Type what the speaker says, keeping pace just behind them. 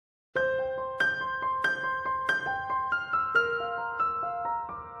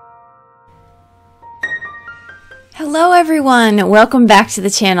Hello everyone, welcome back to the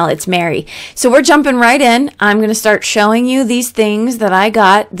channel. It's Mary. So we're jumping right in. I'm going to start showing you these things that I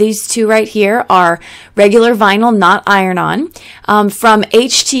got. These two right here are regular vinyl, not iron-on. From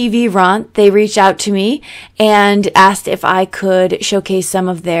HTV Runt, they reached out to me and asked if I could showcase some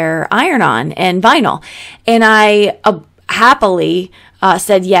of their iron-on and vinyl. And I happily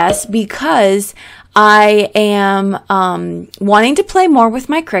said yes, because I am wanting to play more with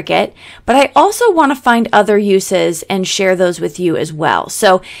my Cricut, but I also want to find other uses and share those with you as well.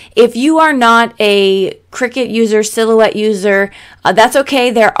 So if you are not a Cricut user, Silhouette user, that's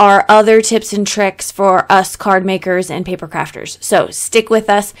okay. There are other tips and tricks for us card makers and paper crafters. So stick with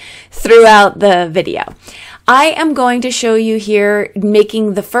us throughout the video. I am going to show you here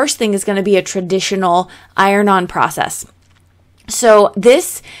making the first thing is going to be a traditional iron-on process. So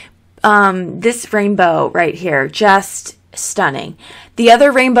this rainbow right here, just stunning. The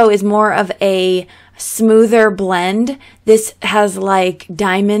other rainbow is more of a smoother blend. This has like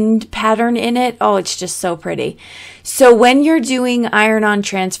diamond pattern in it. Oh, it's just so pretty. So when you're doing iron-on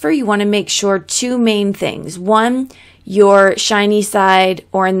transfer, you want to make sure two main things. One, your shiny side,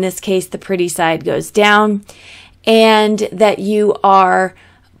 or in this case, the pretty side, goes down, and that you are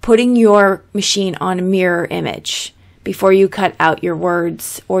putting your machine on a mirror image before you cut out your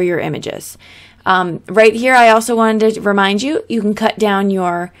words or your images. Right here, I also wanted to remind you, you can cut down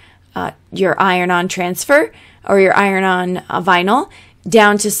your iron-on transfer or your iron-on vinyl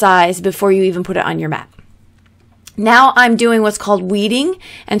down to size before you even put it on your mat. Now I'm doing what's called weeding,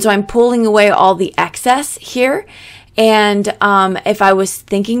 and so I'm pulling away all the excess here. And if I was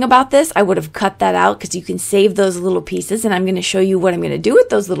thinking about this, I would have cut that out, because you can save those little pieces, and I'm going to show you what I'm going to do with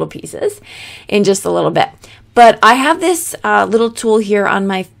those little pieces in just a little bit. But I have this little tool here on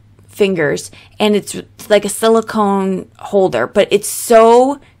my fingers, and it's like a silicone holder, but it's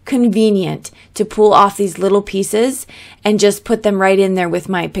so convenient to pull off these little pieces and just put them right in there with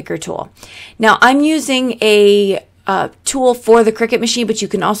my picker tool. Now I'm using a tool for the Cricut machine, but you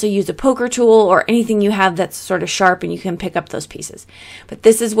can also use a poker tool or anything you have that's sort of sharp, and you can pick up those pieces. But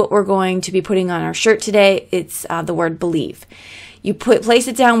this is what we're going to be putting on our shirt today. It's the word believe. You place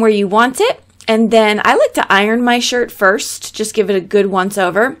it down where you want it. And then I like to iron my shirt first, just give it a good once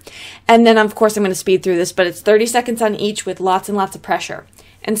over. And then, of course, I'm going to speed through this, but it's 30 seconds on each with lots and lots of pressure.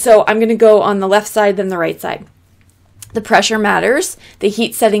 And so I'm going to go on the left side, then the right side. The pressure matters. The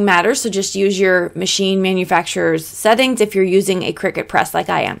heat setting matters. So just use your machine manufacturer's settings if you're using a Cricut press like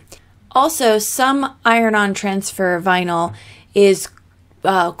I am. Also, some iron-on transfer vinyl is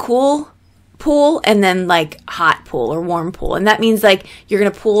cool pull and then like hot pull or warm pull, and that means like you're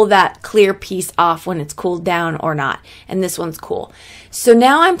going to pull that clear piece off when it's cooled down or not, and this one's cool. So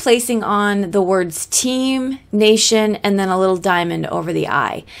now I'm placing on the words team, nation, and then a little diamond over the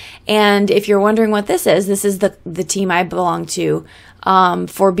eye. And if you're wondering what this is the team I belong to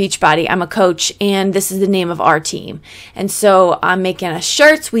for Beachbody. I'm a coach, and this is the name of our team. And so I'm making us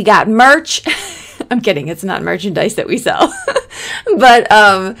shirts. We got merch. I'm kidding, it's not merchandise that we sell. But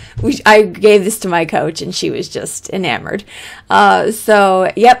I gave this to my coach, and she was just enamored.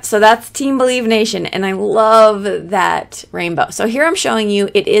 So that's Team Believe Nation, and I love that rainbow. So here I'm showing you,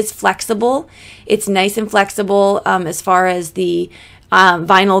 it is flexible. It's nice and flexible as far as the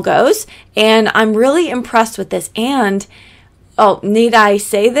vinyl goes, and I'm really impressed with this. And oh, need I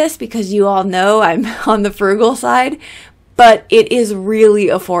say this, because you all know I'm on the frugal side, but it is really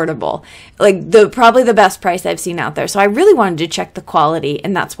affordable. Like probably the best price I've seen out there. So I really wanted to check the quality,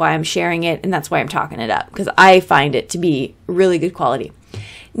 and that's why I'm sharing it, and that's why I'm talking it up, because I find it to be really good quality.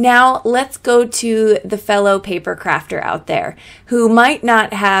 Now let's go to the fellow paper crafter out there who might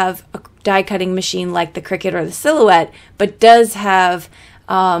not have a die cutting machine like the Cricut or the Silhouette, but does have,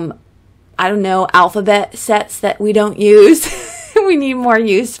 I don't know, alphabet sets that we don't use. We need more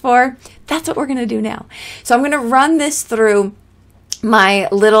use for. That's what we're going to do now. So I'm going to run this through my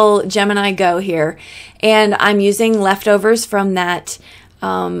little Gemini Go here, and I'm using leftovers from that,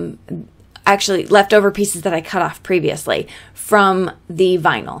 actually leftover pieces that I cut off previously from the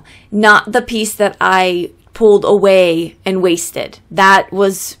vinyl, not the piece that I pulled away and wasted. That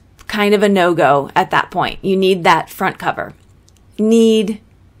was kind of a no-go at that point. You need that front cover.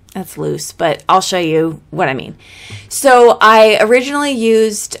 That's loose, but I'll show you what I mean. So I originally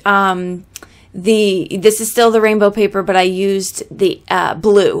used this is still the rainbow paper, but I used the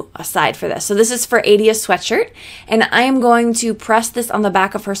blue aside for this. So this is for Adia's sweatshirt, and I am going to press this on the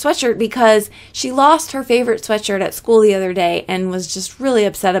back of her sweatshirt because she lost her favorite sweatshirt at school the other day and was just really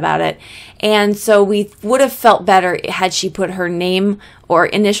upset about it. And so we would have felt better had she put her name or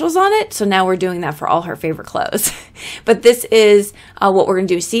initials on it. So now we're doing that for all her favorite clothes. But this is what we're going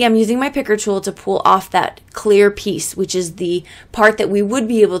to do. See, I'm using my picker tool to pull off that clear piece, which is the part that we would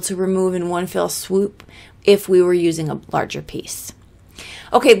be able to remove in one fell swoop if we were using a larger piece.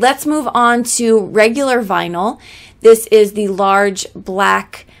 Okay, let's move on to regular vinyl. This is the large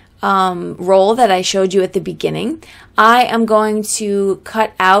black roll that I showed you at the beginning. I am going to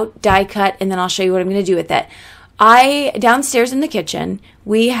cut out, die cut, and then I'll show you what I'm going to do with it. Downstairs in the kitchen,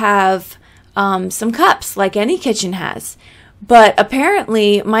 we have some cups like any kitchen has, but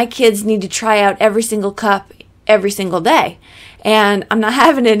apparently my kids need to try out every single cup every single day, and I'm not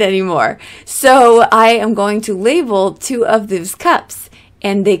having it anymore. So I am going to label 2 of these cups,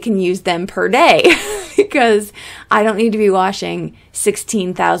 and they can use them per day because I don't need to be washing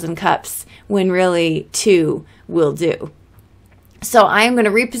 16,000 cups when really 2 will do. So I am going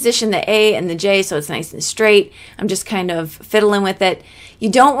to reposition the A and the J so it's nice and straight. I'm just kind of fiddling with it. You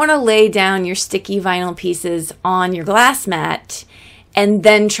don't want to lay down your sticky vinyl pieces on your glass mat and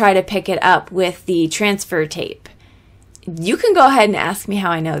then try to pick it up with the transfer tape. You can go ahead and ask me how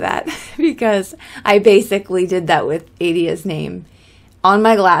I know that because I basically did that with Adia's name on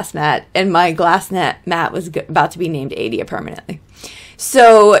my glass mat, and my glass mat was about to be named Adia permanently.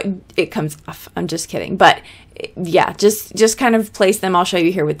 So it comes off. I'm just kidding. But yeah, just kind of place them. I'll show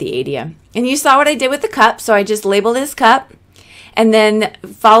you here with the Adia. And you saw what I did with the cup. So I just labeled his cup. And then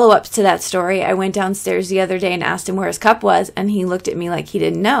follow-ups to that story, I went downstairs the other day and asked him where his cup was, and he looked at me like he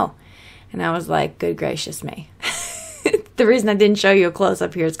didn't know. And I was like, good gracious me. The reason I didn't show you a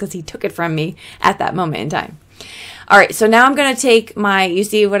close-up here is because he took it from me at that moment in time. All right, so now I'm going to take you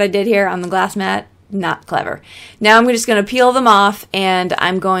see what I did here on the glass mat? Not clever. Now I'm just going to peel them off, and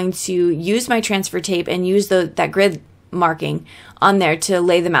I'm going to use my transfer tape and use that grid marking on there to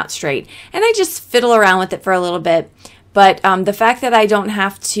lay them out straight. And I just fiddle around with it for a little bit. But the fact that I don't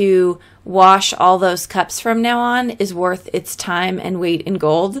have to wash all those cups from now on is worth its time and weight in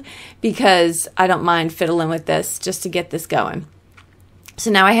gold, because I don't mind fiddling with this just to get this going.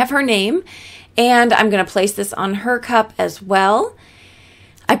 So now I have her name, and I'm going to place this on her cup as well.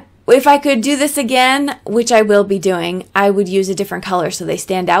 If I could do this again, which I will be doing, I would use a different color so they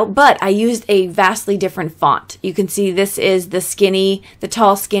stand out, but I used a vastly different font. You can see this is the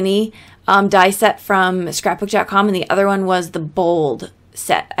tall skinny die set from scrapbook.com, and the other one was the bold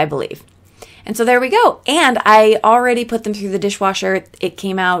set, I believe. And so there we go. And I already put them through the dishwasher. It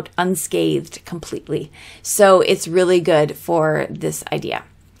came out unscathed completely. So it's really good for this idea.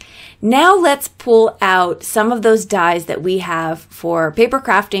 Now let's pull out some of those dies that we have for paper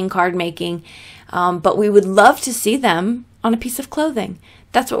crafting, card making, but we would love to see them on a piece of clothing.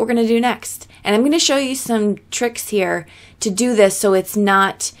 That's what we're going to do next. And I'm going to show you some tricks here to do this so it's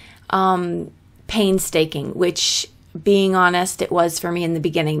not painstaking, which, being honest, it was for me in the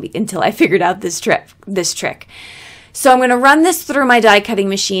beginning until I figured out this trick. So I'm going to run this through my die cutting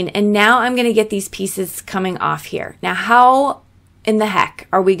machine, and now I'm going to get these pieces coming off here. Now, how in the heck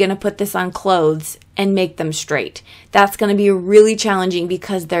are we going to put this on clothes and make them straight? That's going to be really challenging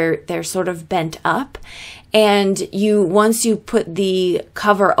because they're sort of bent up, and once you put the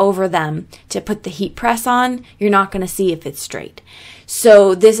cover over them to put the heat press on, you're not going to see if it's straight.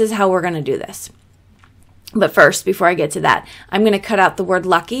 So this is how we're going to do this. But first, before I get to that, I'm going to cut out the word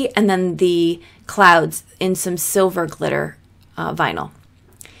lucky and then the clouds in some silver glitter vinyl.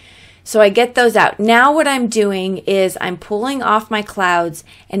 So I get those out. Now what I'm doing is I'm pulling off my clouds,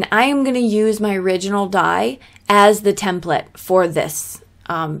 and I am going to use my original die as the template for this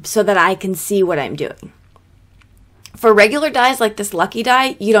so that I can see what I'm doing. For regular dies like this lucky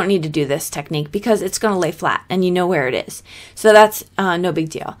die, you don't need to do this technique because it's going to lay flat and you know where it is. So that's no big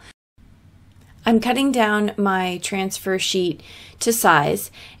deal. I'm cutting down my transfer sheet to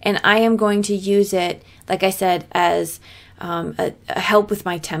size, and I am going to use it, like I said, as a help with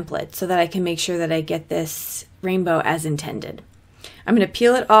my template so that I can make sure that I get this rainbow as intended. I'm going to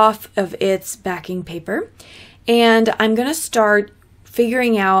peel it off of its backing paper, and I'm going to start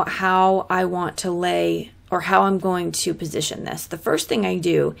figuring out how I want to lay, or how I'm going to position this. The first thing I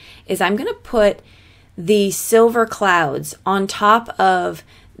do is I'm going to put the silver clouds on top of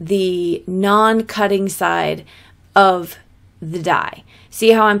the non-cutting side of the die.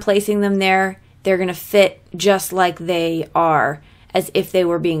 See how I'm placing them there? They're going to fit just like they are, as if they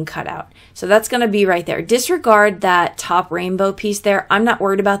were being cut out. So that's going to be right there. Disregard that top rainbow piece there. I'm not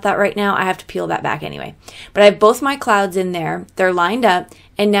worried about that right now. I have to peel that back anyway. But I have both my clouds in there. They're lined up.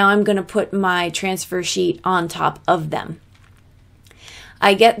 And now I'm going to put my transfer sheet on top of them.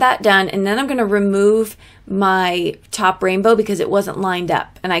 I get that done, and then I'm going to remove my top rainbow because it wasn't lined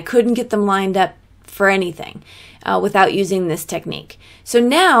up. And I couldn't get them lined up for anything without using this technique. So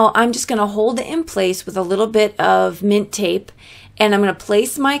now I'm just going to hold it in place with a little bit of mint tape, and I'm going to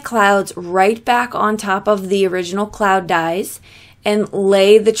place my clouds right back on top of the original cloud dies and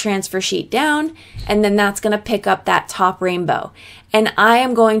lay the transfer sheet down, and then that's going to pick up that top rainbow. And I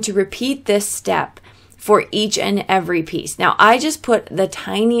am going to repeat this step for each and every piece. Now, I just put the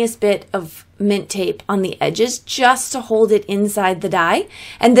tiniest bit of mint tape on the edges just to hold it inside the die,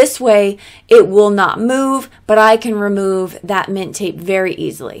 and this way it will not move, but I can remove that mint tape very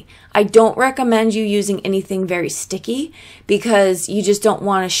easily. I don't recommend you using anything very sticky because you just don't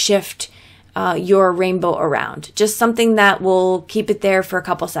want to shift your rainbow around. Just something that will keep it there for a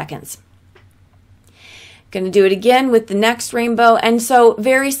couple seconds. Going to do it again with the next rainbow, and so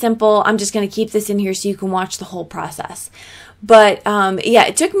very simple. I'm just going to keep this in here so you can watch the whole process. But yeah,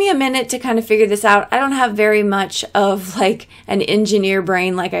 it took me a minute to kind of figure this out. I don't have very much of like an engineer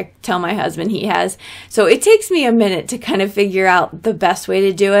brain like I tell my husband he has. So it takes me a minute to kind of figure out the best way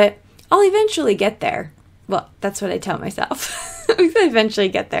to do it. I'll eventually get there. Well, that's what I tell myself. I'll eventually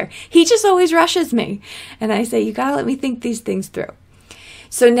get there. He just always rushes me. And I say, you gotta let me think these things through.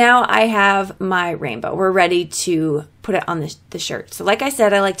 So now I have my rainbow. We're ready to put it on the shirt. So like I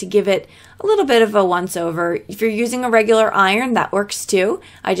said, I like to give it a little bit of a once over. If you're using a regular iron, that works too.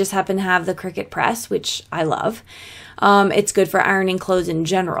 I just happen to have the Cricut press, which I love. It's good for ironing clothes in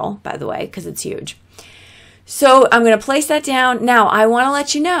general, by the way, because it's huge. So I'm going to place that down. Now I want to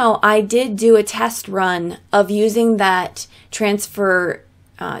let you know I did do a test run of using that transfer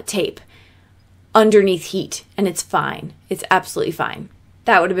tape underneath heat, and it's fine. It's absolutely fine.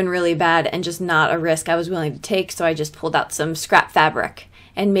 That would have been really bad and just not a risk I was willing to take, so I just pulled out some scrap fabric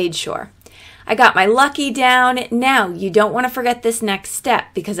and made sure. I got my lucky down. Now, you don't want to forget this next step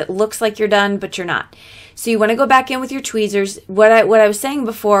because it looks like you're done, but you're not. So you want to go back in with your tweezers. What I was saying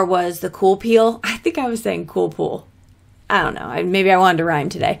before was the cool peel. I think I was saying cool pool. I don't know. Maybe I wanted to rhyme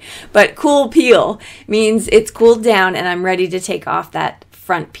today. But cool peel means it's cooled down and I'm ready to take off that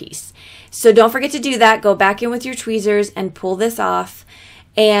front piece. So don't forget to do that. Go back in with your tweezers and pull this off.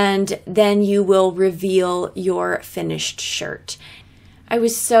 And then you will reveal your finished shirt. I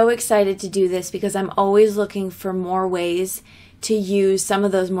was so excited to do this because I'm always looking for more ways to use some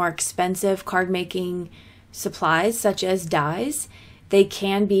of those more expensive card making supplies, such as dies. They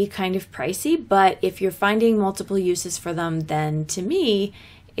can be kind of pricey, but if you're finding multiple uses for them, then to me,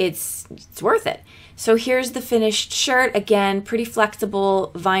 it's worth it. So here's the finished shirt. Again, pretty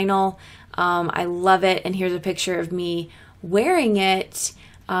flexible vinyl. I love it. And here's a picture of me wearing it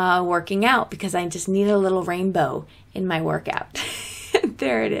working out because I just need a little rainbow in my workout.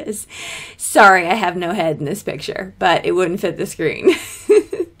 There it is. Sorry, I have no head in this picture, but it wouldn't fit the screen.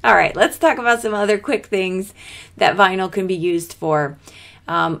 All right, let's talk about some other quick things that vinyl can be used for.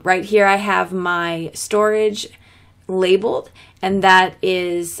 Right here I have my storage labeled, and that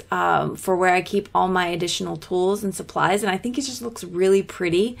is for where I keep all my additional tools and supplies, and I think it just looks really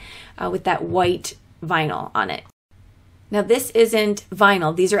pretty with that white vinyl on it. Now this isn't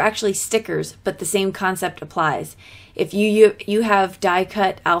vinyl, these are actually stickers, but the same concept applies. If you have die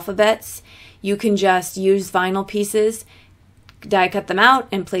cut alphabets, you can just use vinyl pieces, die cut them out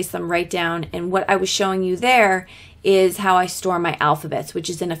and place them right down. And what I was showing you there is how I store my alphabets, which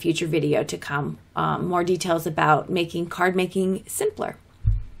is in a future video to come. More details about making card making simpler.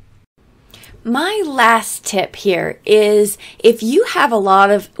 My last tip here is if you have a lot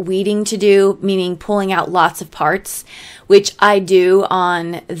of weeding to do, meaning pulling out lots of parts, which I do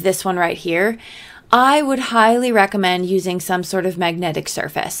on this one right here, I would highly recommend using some sort of magnetic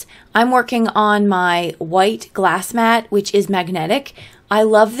surface. I'm working on my white glass mat, which is magnetic. I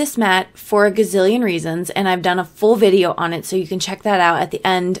love this mat for a gazillion reasons, and I've done a full video on it, so you can check that out at the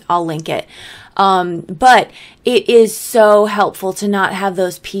end. I'll link it. But it is so helpful to not have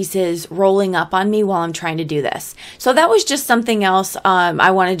those pieces rolling up on me while I'm trying to do this. So that was just something else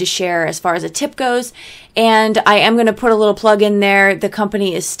I wanted to share as far as a tip goes. And I am going to put a little plug in there. The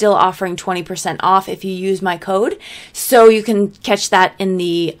company is still offering 20% off if you use my code. So you can catch that in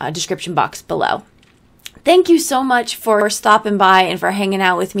the description box below. Thank you so much for stopping by and for hanging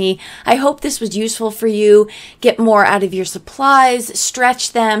out with me. I hope this was useful for you. Get more out of your supplies,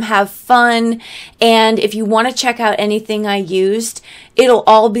 stretch them, have fun. And if you want to check out anything I used, it'll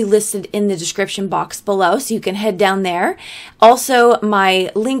all be listed in the description box below, so you can head down there. Also, my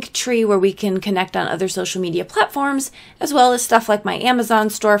link tree where we can connect on other social media platforms, as well as stuff like my Amazon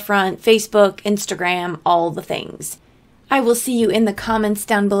storefront, Facebook, Instagram, all the things. I will see you in the comments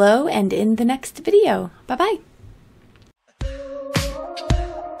down below and in the next video. Bye-bye.